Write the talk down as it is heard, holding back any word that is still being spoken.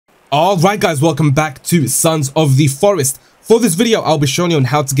Alright guys, welcome back to Sons of the Forest. For this video, I'll be showing you on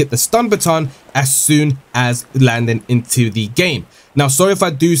how to get the stun baton as soon as landing into the game. Now, sorry if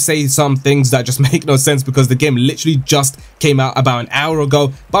I do say some things that just make no sense because the game literally just came out about an hour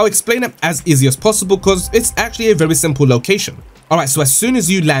ago, but I'll explain it as easy as possible because it's actually a very simple location. Alright, so as soon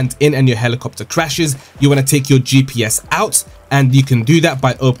as you land in and your helicopter crashes, you want to take your GPS out, and you can do that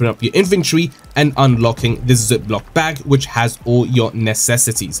by opening up your inventory and unlocking this Ziploc bag, which has all your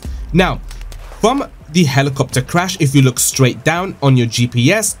necessities. Now, from the helicopter crash, if you look straight down on your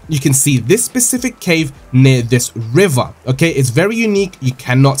GPS, you can see this specific cave near this river. Okay, it's very unique, you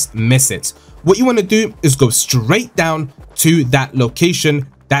cannot miss it. What you want to do is go straight down to that location,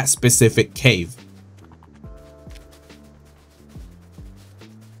 that specific cave.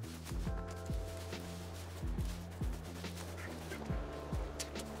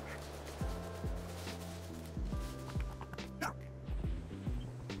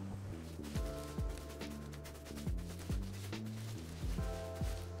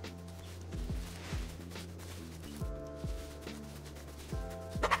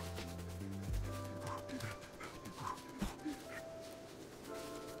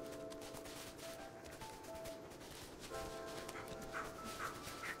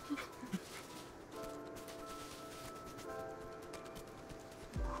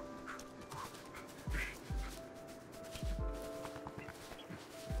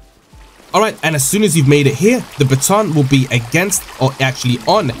 Alright, and as soon as you've made it here, the baton will be against, or actually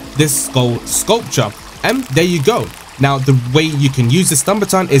on, this skull sculpture. And there you go. Now, the way you can use the stun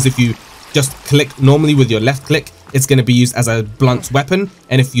baton is if you just click normally with your left click, it's going to be used as a blunt weapon.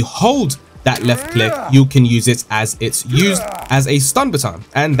 And if you hold that left click, you can use it as it's used as a stun baton.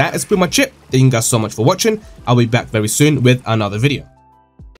 And that is pretty much it. Thank you guys so much for watching. I'll be back very soon with another video.